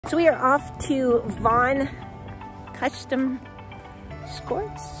So we are off to Vaughn Custom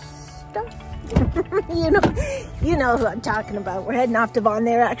Sports stuff. you know who I'm talking about. We're heading off to Vaughn.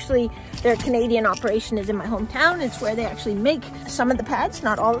 Their Canadian operation is in my hometown. It's where they actually make some of the pads,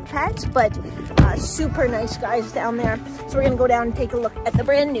 not all of the pads, but super nice guys down there. So we're gonna go down and take a look at the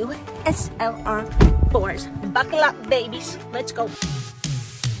brand new SLR4s. Buckle up, babies. Let's go.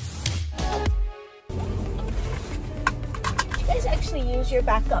 You guys actually use your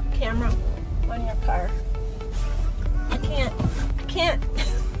backup camera on your car? I can't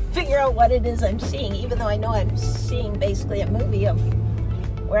figure out what it is I'm seeing, even though I know I'm seeing basically a movie of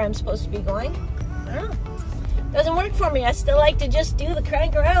where I'm supposed to be going. I don't know. Doesn't work for me. I still like to just do the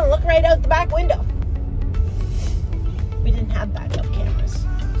crank around, look right out the back window. We didn't have backup cameras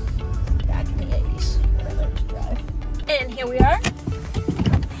back in the 80s when I learned to drive. And here we are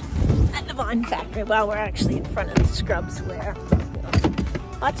at the Vaughn factory. Well, we're actually in front of the Scrubs where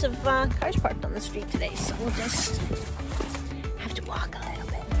lots of cars parked on the street today, so we'll just have to walk a little bit.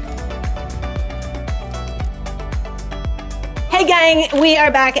 Hey gang, we are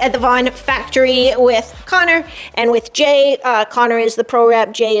back at the Vaughn factory with Connor and with Jay. Connor is the pro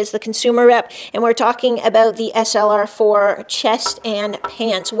rep, Jay is the consumer rep, and we're talking about the SLR4 chest and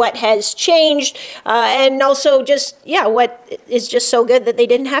pants, what has changed, and also just, yeah, what is just so good that they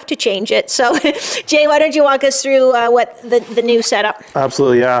didn't have to change it. So Jay, why don't you walk us through what the new setup?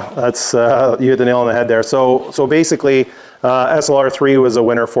 Absolutely, yeah, that's, you hit the nail on the head there. So basically, SLR3 was a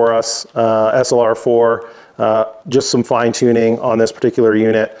winner for us. SLR4, just some fine tuning on this particular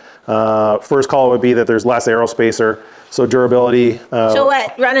unit. First call would be that there's less aerospacer, so durability. So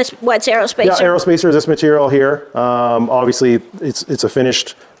what's aerospacer? Yeah, aerospacer is this material here. Obviously, it's a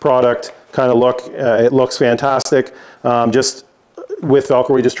finished product kind of look. It looks fantastic. Just with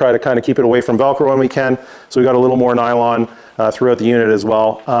Velcro, we just try to kind of keep it away from Velcro when we can. So we got a little more nylon throughout the unit as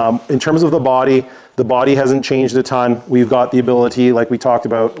well. In terms of the body hasn't changed a ton. We've got the ability, like we talked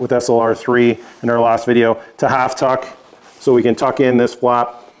about with SLR3 in our last video, to half tuck, so we can tuck in this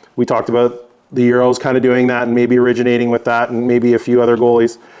flap. We talked about the Euros kind of doing that and maybe originating with that and maybe a few other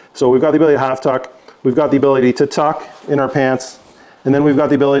goalies. So we've got the ability to half tuck. We've got the ability to tuck in our pants, and then we've got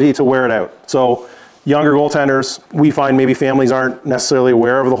the ability to wear it out. So younger goaltenders, we find maybe families aren't necessarily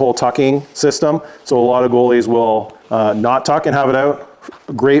aware of the whole tucking system. So a lot of goalies will not tuck and have it out.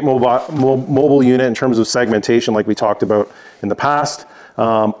 A great mobile unit in terms of segmentation like we talked about in the past.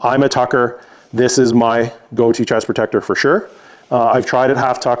 I'm a tucker. This is my go-to chest protector for sure. I've tried it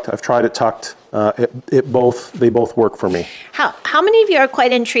half tucked. I've tried it tucked. They both work for me. How many of you are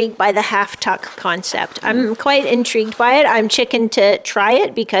quite intrigued by the half tuck concept? I'm quite intrigued by it. I'm chicken to try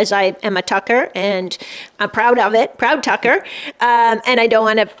it because I am a tucker and I'm proud of it, proud tucker. And I don't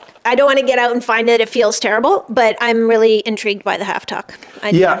want to get out and find that it feels terrible, but I'm really intrigued by the half tuck.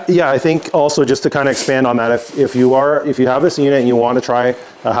 Yeah. I think also just to kind of expand on that, if you have this unit and you want to try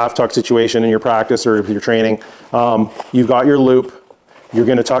a half tuck situation in your practice or if you're training, you've got your loop. You're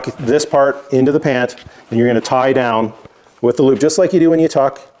going to tuck this part into the pant and you're going to tie down with the loop just like you do when you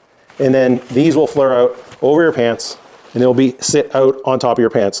tuck, and then these will flare out over your pants and they'll sit out on top of your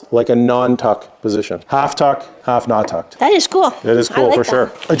pants like a non-tuck position. Half tuck, half not tucked. That is cool. That is cool for sure.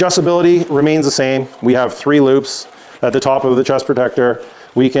 Adjustability remains the same. We have 3 loops at the top of the chest protector.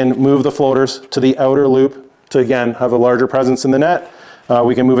 We can move the floaters to the outer loop to, again, have a larger presence in the net.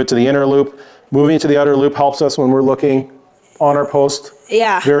 We can move it to the inner loop. Moving it to the outer loop helps us when we're looking on our post.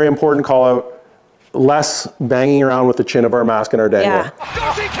 Yeah. Very important call out. Less banging around with the chin of our mask and our dangler.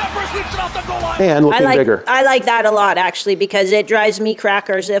 Yeah. And looking bigger. I like that a lot actually, because it drives me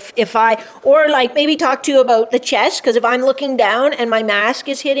crackers if I, or like maybe talk to you about the chest, because if I'm looking down and my mask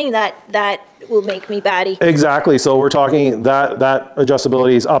is hitting, that will make me batty. Exactly. So we're talking that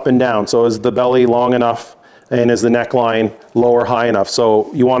adjustability is up and down. So is the belly long enough and is the neckline low or high enough?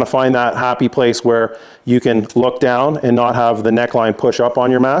 So you want to find that happy place where you can look down and not have the neckline push up on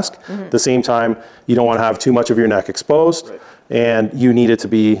your mask. Mm-hmm. At the same time, you don't want to have too much of your neck exposed. Right. And you need it to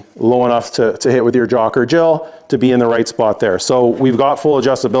be low enough to hit with your jock or Jill to be in the right spot there. So we've got full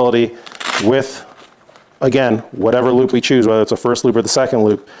adjustability with, again, whatever loop we choose, whether it's a first loop or the second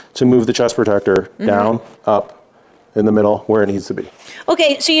loop, to move the chest protector down, up, in the middle where it needs to be.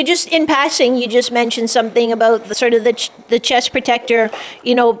 Okay, so you just, in passing, you just mentioned something about the sort of the chest protector,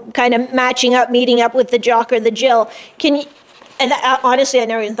 you know, kind of matching up, meeting up with the jock or the Jill. Can you, and honestly, I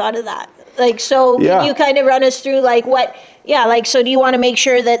never even thought of that. Like, so can you kind of run us through like what, like, so do you want to make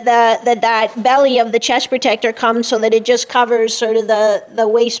sure that that belly of the chest protector comes so that it just covers sort of the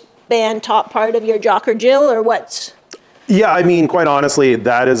waistband top part of your jock or Jill, or what's? Yeah, I mean, quite honestly,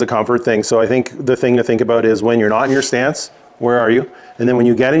 that is a comfort thing. So I think the thing to think about is when you're not in your stance, where are you? And then when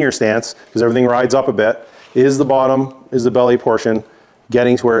you get in your stance, because everything rides up a bit, is the bottom, is the belly portion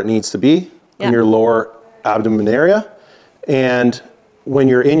getting to where it needs to be in your lower abdomen area? And when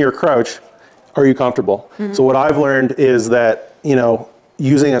you're in your crouch, are you comfortable? So what I've learned is that, you know,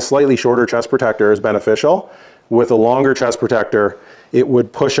 using a slightly shorter chest protector is beneficial. With a longer chest protector, it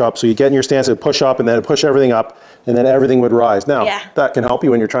would push up. So you get in your stance, it would push up, and then it push everything up, and then everything would rise. Now, that can help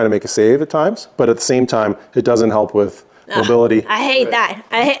you when you're trying to make a save at times, but at the same time, it doesn't help with mobility. I hate that.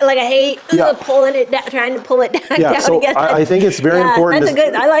 I hate pulling it down, trying to pull it down so again. I think it's very important.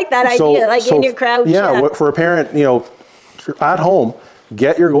 That's I like that idea, like in your crouch. For a parent, you know, at home,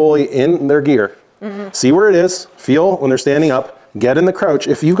 get your goalie in their gear. See where it is, feel when they're standing up, get in the crouch.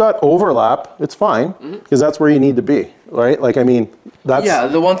 If you've got overlap, it's fine, because that's where you need to be, right? Like, I mean, that's... Yeah,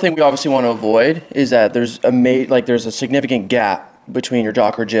 the one thing we obviously want to avoid is that there's a significant gap between your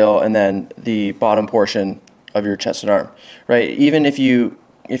jock or jill and then the bottom portion of your chest and arm, right? Even if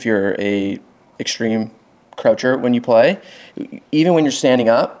you're a extreme croucher when you play, even when you're standing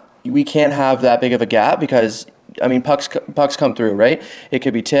up, we can't have that big of a gap because, I mean, pucks come through, right? It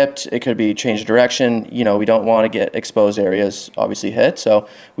could be tipped, it could be changed direction. You know, we don't want to get exposed areas obviously hit, so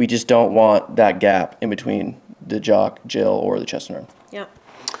we just don't want that gap in between the jock, jill, or the chest and arm.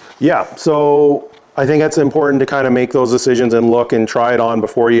 Yeah, so I think it's important to kind of make those decisions and look and try it on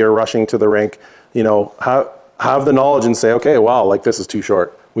before you're rushing to the rink. You know, have the knowledge and say, okay, wow, like this is too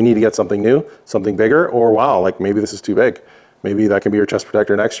short. We need to get something new, something bigger, or wow, like maybe this is too big. Maybe that can be your chest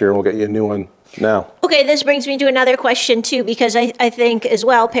protector next year and we'll get you a new one now. Okay, this brings me to another question too, because I think as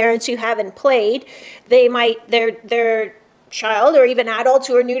well, parents who haven't played, they might, their child or even adults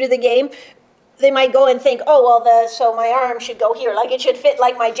who are new to the game, they might go and think, oh, well, so my arm should go here. Like it should fit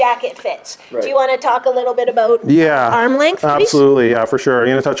like my jacket fits. Right. Do you want to talk a little bit about arm length, please? Absolutely, yeah, for sure. I'm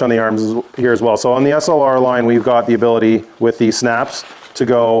going to touch on the arms here as well. So on the SLR line, we've got the ability with these snaps to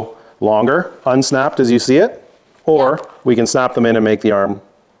go longer, unsnapped as you see it, or we can snap them in and make the arm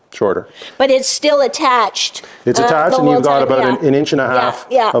shorter. But it's still attached. It's attached, and you've got about an inch and a half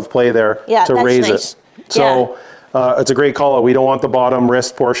of play there to raise it. So it's a great call out. We don't want the bottom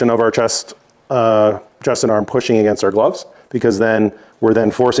wrist portion of our chest and arm pushing against our gloves, because then we're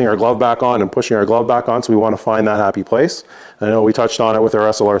then forcing our glove back on and pushing our glove back on. So we want to find that happy place. I know we touched on it with our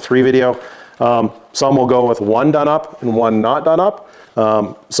SLR3 video. Some will go with one done up and one not done up.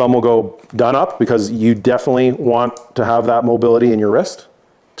 Some will go done up because you definitely want to have that mobility in your wrist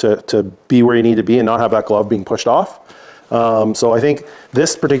to be where you need to be and not have that glove being pushed off. So I think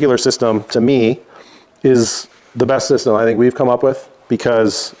this particular system, to me, is the best system I think we've come up with,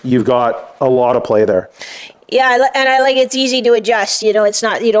 because you've got a lot of play there. Yeah, and I like it's easy to adjust. You know, it's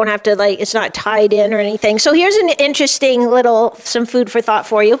not, you don't have to it's not tied in or anything. So here's an interesting some food for thought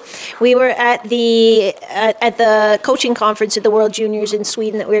for you. We were at the coaching conference at the World Juniors in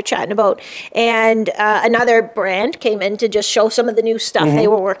Sweden that we were chatting about, and another brand came in to just show some of the new stuff they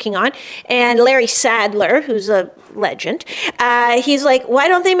were working on. And Larry Sadler, who's a legend, he's like, why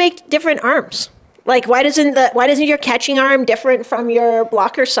don't they make different arms? Like, why doesn't your catching arm different from your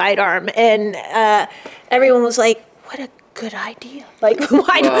blocker side arm? And everyone was like, what a good idea. Like,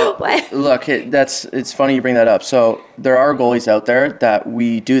 why? Look, it's funny you bring that up. So there are goalies out there that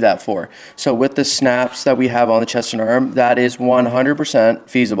we do that for. So with the snaps that we have on the chest and arm, that is 100%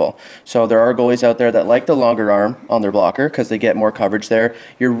 feasible. So there are goalies out there that like the longer arm on their blocker because they get more coverage there.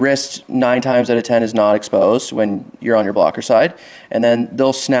 Your wrist 9 times out of 10 is not exposed when you're on your blocker side. And then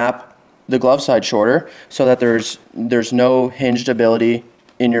they'll snap the glove side shorter so that there's no hinged ability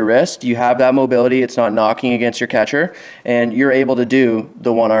in your wrist. You have that mobility, it's not knocking against your catcher, and you're able to do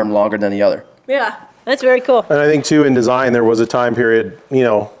the one arm longer than the other. Yeah, that's very cool. And I think too, in design, there was a time period,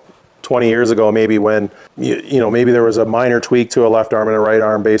 20 years ago maybe, when maybe there was a minor tweak to a left arm and a right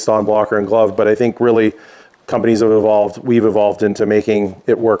arm based on blocker and glove, but I think really companies have evolved, we've evolved into making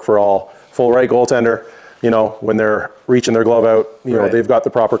it work for all. Full right goaltender, when they're reaching their glove out, they've got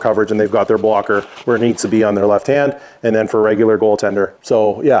the proper coverage and they've got their blocker where it needs to be on their left hand, and then for regular goaltender.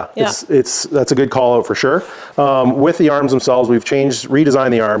 So that's a good call out for sure. With the arms themselves, we've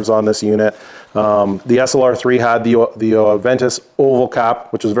redesigned the arms on this unit. The SLR3 had the Ventus oval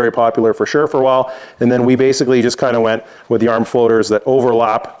cap, which was very popular for sure for a while, and then we basically just kind of went with the arm floaters that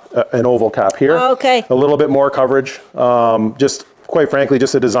overlap an oval cap here. Okay. A little bit more coverage, quite frankly,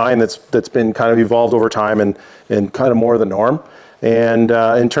 just a design that's been kind of evolved over time and kind of more the norm. And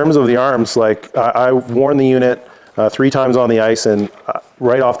in terms of the arms, like I've worn the unit 3 times on the ice, and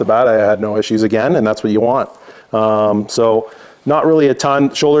right off the bat, I had no issues again, and that's what you want. So not really a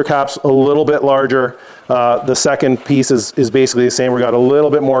ton. Shoulder caps a little bit larger. The second piece is basically the same. We got a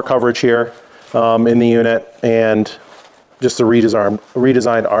little bit more coverage here in the unit, and just a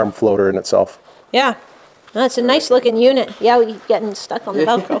redesigned arm floater in itself. Yeah. No, it's a nice looking unit. Yeah, we getting stuck on the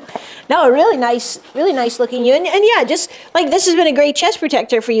Velcro. No, a really nice looking unit. And yeah, just like this has been a great chest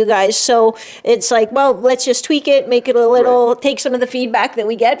protector for you guys. So it's like, well, let's just tweak it, make it a little, take some of the feedback that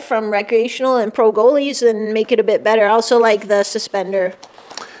we get from recreational and pro goalies and make it a bit better. Also like the suspender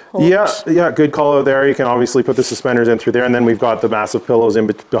holds. Yeah, good call out there. You can obviously put the suspenders in through there, and then we've got the massive pillows in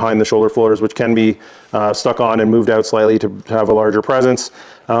behind the shoulder floaters, which can be stuck on and moved out slightly to have a larger presence.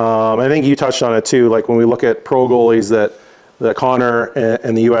 I think you touched on it too. Like when we look at pro goalies that Connor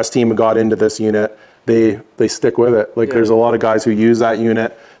and the U.S. team got into this unit, they stick with it. Like there's a lot of guys who use that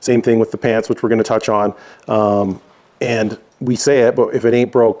unit. Same thing with the pants, which we're going to touch on. And we say it, but if it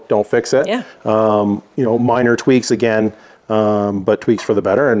ain't broke, don't fix it. Yeah. You know, minor tweaks again. But tweaks for the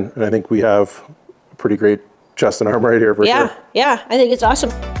better, and I think we have a pretty great chest and arm right here for sure. Yeah, I think it's awesome.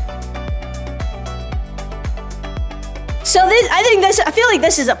 So I feel like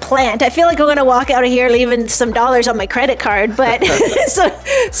this is a plant. I feel like I'm gonna walk out of here leaving some dollars on my credit card, but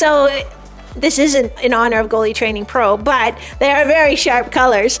so this isn't in honor of Goalie Training Pro, but they are very sharp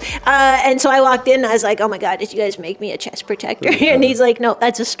colors. And so I walked in and I was like, oh my God, did you guys make me a chest protector? And he's like, no,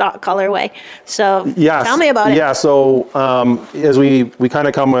 that's a stock colorway. So tell me about it. Yeah, so as we kind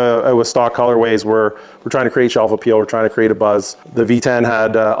of come with stock colorways, we're trying to create shelf appeal, we're trying to create a buzz. The V10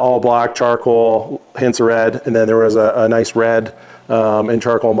 had all black, charcoal, hints of red, and then there was a nice red and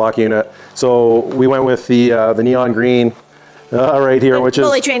charcoal and black unit. So we went with the neon green right here, which is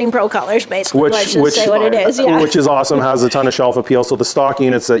Goalie Training Pro colors, basically. Let's just say what it is. Yeah. Which is awesome. Has a ton of shelf appeal. So the stock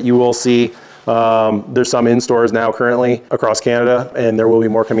units that you will see, there's some in stores now currently across Canada, and there will be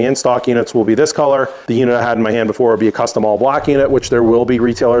more coming in. Stock units will be this color. The unit I had in my hand before would be a custom all black unit, which there will be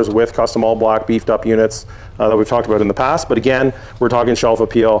retailers with custom all black beefed up units that we've talked about in the past. But again, we're talking shelf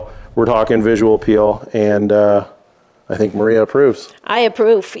appeal, we're talking visual appeal, and I think Maria approves. I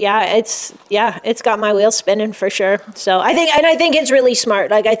approve. Yeah, it's got my wheels spinning for sure. So I think it's really smart.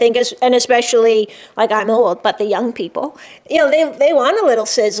 Like I think, and especially like I'm old, but the young people, you know, they want a little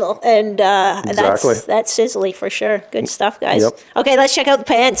sizzle, and exactly. that's sizzly for sure. Good stuff, guys. Yep. Okay, let's check out the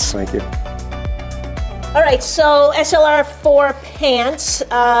pants. Thank you. All right, so SLR4 pants.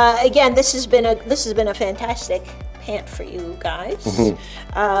 Again, this has been a fantastic pant for you guys.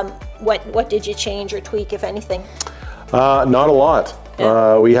 Mm-hmm. What did you change or tweak, if anything? Not a lot.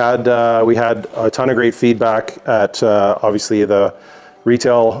 Yeah. We had a ton of great feedback at obviously the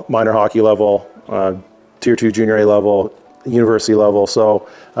retail minor hockey level, Tier 2 Junior A level, university level. So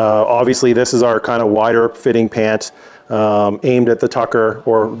obviously this is our kind of wider fitting pant aimed at the tucker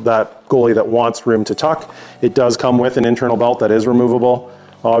or that goalie that wants room to tuck. It does come with an internal belt that is removable,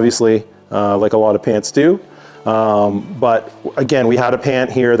 obviously, like a lot of pants do. But again, we had a pant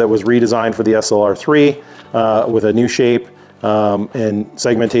here that was redesigned for the SLR3 with a new shape and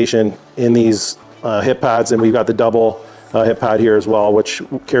segmentation in these hip pads, and we've got the double hip pad here as well, which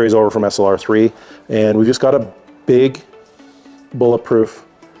carries over from SLR3. And we've just got a big, bulletproof,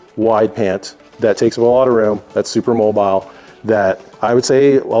 wide pant that takes up a lot of room, that's super mobile, that I would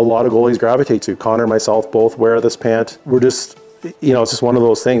say a lot of goalies gravitate to. Connor and myself both wear this pant. We're just, you know, it's just one of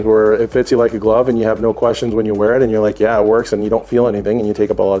those things where it fits you like a glove and you have no questions when you wear it, and you're like, yeah, it works, and you don't feel anything, and you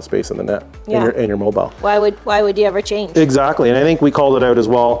take up a lot of space in the net, and you're mobile. Why would you ever change? Exactly, and I think we called it out as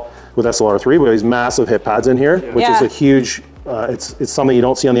well with SLR3. We have these massive hip pads in here, which is a huge, it's something you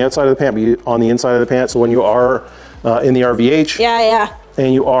don't see on the outside of the pant, but on the inside of the pant. So when you are in the RVH,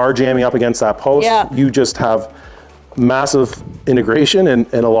 and you are jamming up against that post, you just have massive integration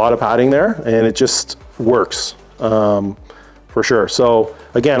and a lot of padding there, and it just works. For sure. So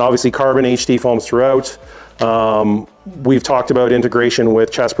again, obviously carbon HT foams throughout. We've talked about integration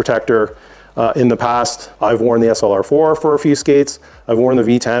with chest protector in the past. I've worn the SLR4 for a few skates. I've worn the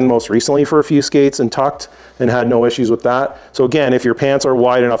V10 most recently for a few skates and tucked and had no issues with that. So again, if your pants are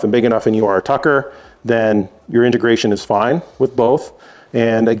wide enough and big enough and you are a tucker, then your integration is fine with both.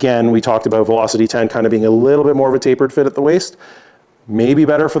 And again, we talked about Velocity 10 kind of being a little bit more of a tapered fit at the waist. Maybe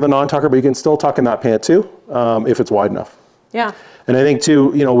better for the non-tucker, but you can still tuck in that pant too if it's wide enough. Yeah. And I think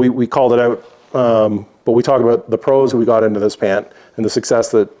too, you know, we called it out, but we talk about the pros who we got into this pant and the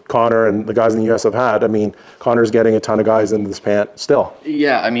success that Connor and the guys in the US have had. I mean, Connor's getting a ton of guys into this pant still.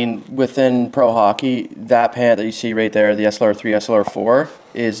 Yeah, I mean, within pro hockey, that pant that you see right there, the SLR3, SLR4,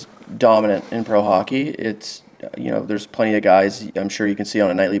 is dominant in pro hockey. It's, you know, there's plenty of guys I'm sure you can see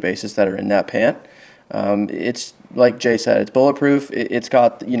on a nightly basis that are in that pant. It's like Jay said, it's bulletproof. It's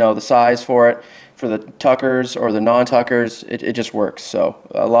got, you know, the size for it. For the tuckers or the non-tuckers, it just works. So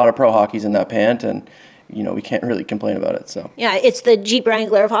a lot of pro hockey's in that pant, and we can't really complain about it. So Yeah, it's the Jeep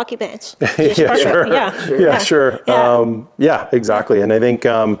Wrangler of hockey pants. Yeah, sure. Yeah, Sure. Yeah, exactly. And I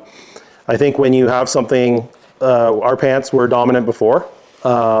think when you have something, our pants were dominant before.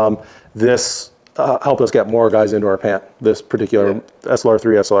 This helped us get more guys into our pant. This particular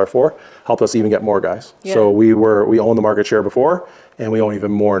SLR3, SLR4 helped us even get more guys. Yeah. So we owned the market share before, and we own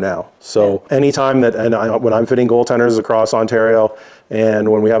even more now. So anytime that, when I'm fitting goaltenders across Ontario,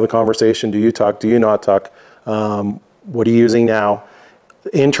 and when we have the conversation, do you tuck, do you not tuck, what are you using now?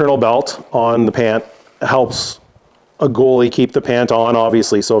 Internal belt on the pant helps a goalie keep the pant on,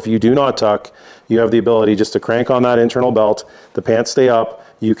 obviously. So if you do not tuck, you have the ability just to crank on that internal belt, the pants stay up,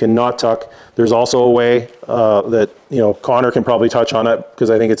 you can not tuck. There's also a way that, Connor can probably touch on it, because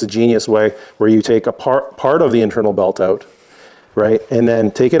I think it's a genius way, where you take a part of the internal belt out, right? And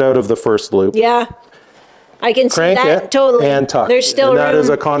then take it out of the first loop. Yeah. I can Crank see that it totally. and tuck. There's still and that room. is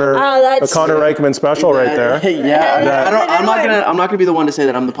a Connor Reichman special right there. I'm not gonna be the one to say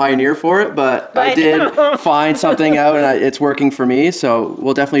that I'm the pioneer for it, but I did find something out, and it's working for me. So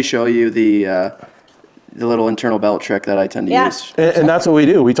we'll definitely show you the little internal belt trick that I tend to use. And that's what we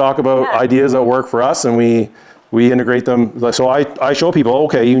do. We talk about ideas that work for us, and we integrate them. So I show people,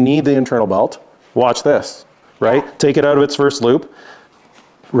 okay, you need the internal belt. Watch this, right? Take it out of its first loop.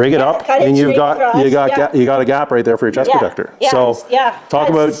 Rig it up, and you got a gap right there for your chest protector. So talk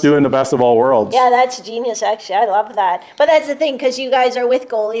about doing the best of all worlds. Yeah, that's genius. Actually, I love that. But that's the thing, because you guys are with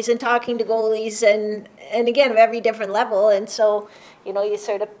goalies and talking to goalies, and again, of every different level, and so you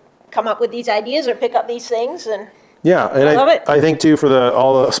sort of come up with these ideas or pick up these things, and yeah, and I love it. I think too, for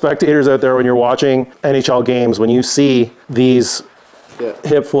all the spectators out there, when you're watching NHL games, when you see these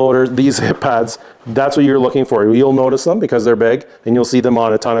hip floaters, these hip pads, that's what you're looking for. You'll notice them because they're big, and you'll see them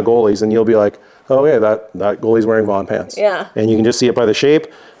on a ton of goalies, and you'll be like, oh yeah, that goalie's wearing Vaughn pants. Yeah. And you can just see it by the shape,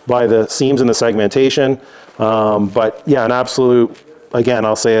 by the seams and the segmentation. But yeah, an absolute, again,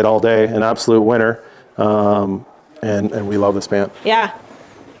 I'll say it all day, an absolute winner. And we love this pant. Yeah.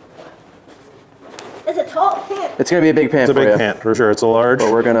 It's a tall pant. It's going to be a big pant for you. It's a big pant, for sure. It's a large.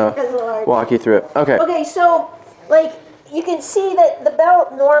 But we're going to walk you through it. Okay. Okay, so, you can see that the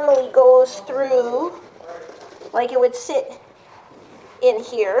belt normally goes through, it would sit in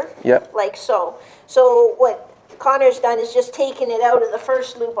here. Yep. Like so. So what Connor's done is just taken it out of the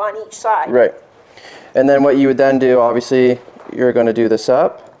first loop on each side. Right. And then what you would then do, obviously, you're going to do this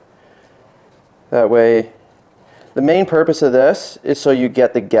up. That way, the main purpose of this is so you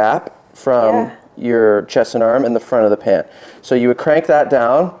get the gap from your chest and arm and the front of the pant. So you would crank that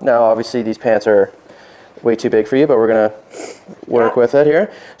down. Now, obviously, these pants are way too big for you, but we're going to work with it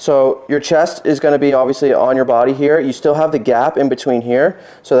here. So your chest is going to be obviously on your body here. You still have the gap in between here,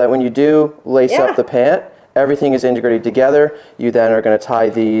 so that when you do lace up the pant, everything is integrated together. You then are going to tie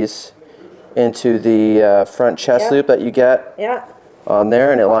these into the front chest loop that you get on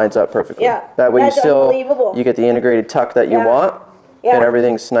there, and it lines up perfectly. Yeah. That way you get the integrated tuck that you want, and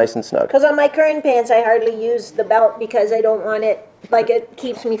everything's nice and snug. Because on my current pants, I hardly use the belt because I don't want it, it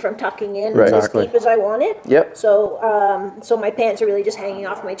keeps me from tucking in as deep as I want it. Yep. So, so my pants are really just hanging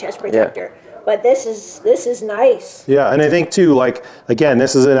off my chest protector. But this is nice. Yeah, and I think too, again,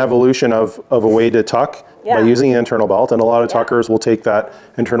 this is an evolution of a way to tuck by using the internal belt, and a lot of tuckers will take that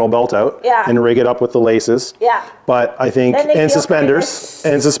internal belt out and rig it up with the laces. Yeah. But I think, and suspenders,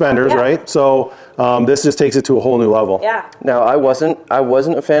 right? So this just takes it to a whole new level. Yeah. Now, I wasn't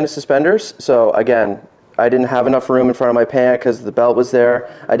a fan of suspenders, so again, I didn't have enough room in front of my pant because the belt was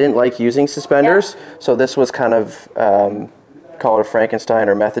there. I didn't like using suspenders, so this was kind of call it a Frankenstein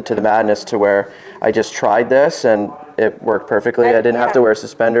or method to the madness, to where I just tried this and it worked perfectly. I didn't have to wear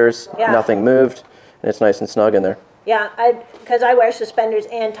suspenders. Nothing moved, and it's nice and snug in there. Yeah, because I wear suspenders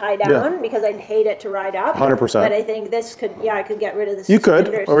and tie down because I'd hate it to ride up. 100%. But I think this could, I could get rid of the suspenders.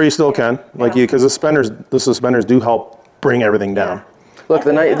 You could, or you still can, because the suspenders do help bring everything down. Look,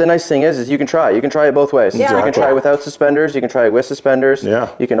 the nice thing is you can try it. You can try it both ways. Yeah. You can try it without suspenders. You can try it with suspenders.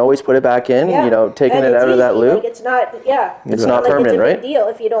 Yeah. You can always put it back in. Taking it out of that loop. It's not. It's not permanent, right? It's a big deal.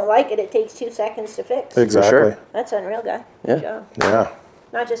 If you don't like it, it takes 2 seconds to fix. Exactly. Sure. That's unreal, guy. Yeah. Good job. Yeah.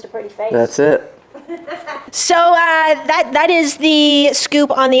 Not just a pretty face. That's it. So that is the scoop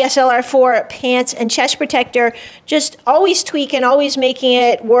on the SLR4 pants and chest protector. Just always tweaking, always making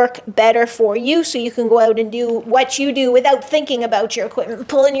it work better for you, so you can go out and do what you do without thinking about your equipment,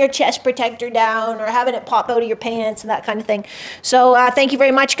 pulling your chest protector down or having it pop out of your pants and that kind of thing. So thank you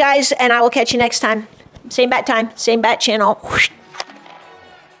very much, guys, and I will catch you next time. Same bat time, same bat channel.